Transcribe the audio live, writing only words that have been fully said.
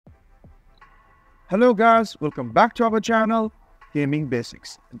Hello guys, welcome back to our channel Gaming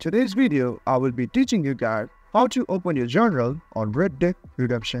Basics. In today's video, I will be teaching you guys how to open your journal on Red Dead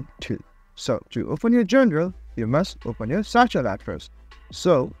Redemption 2. So to open your journal, you must open your satchel at first.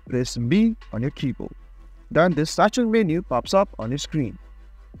 So press B on your keyboard. Then this satchel menu pops up on your screen.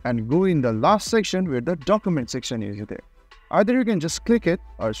 And go in the last section where the document section is there. Either you can just click it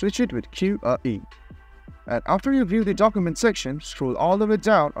or switch it with Q or E. And after you view the document section, scroll all the way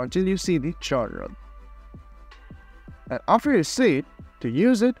down until you see the journal. And after you see it, to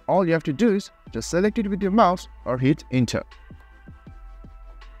use it, all you have to do is just select it with your mouse or hit enter.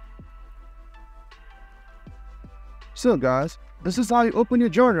 So guys, this is how you open your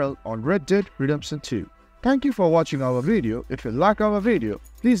journal on Red Dead Redemption 2. Thank you for watching our video. If you like our video,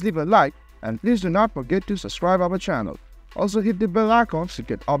 please leave a like and please do not forget to subscribe our channel. Also hit the bell icon to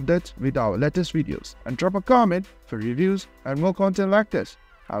get updates with our latest videos and drop a comment for reviews and more content like this.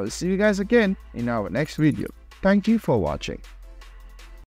 I will see you guys again in our next video. Thank you for watching.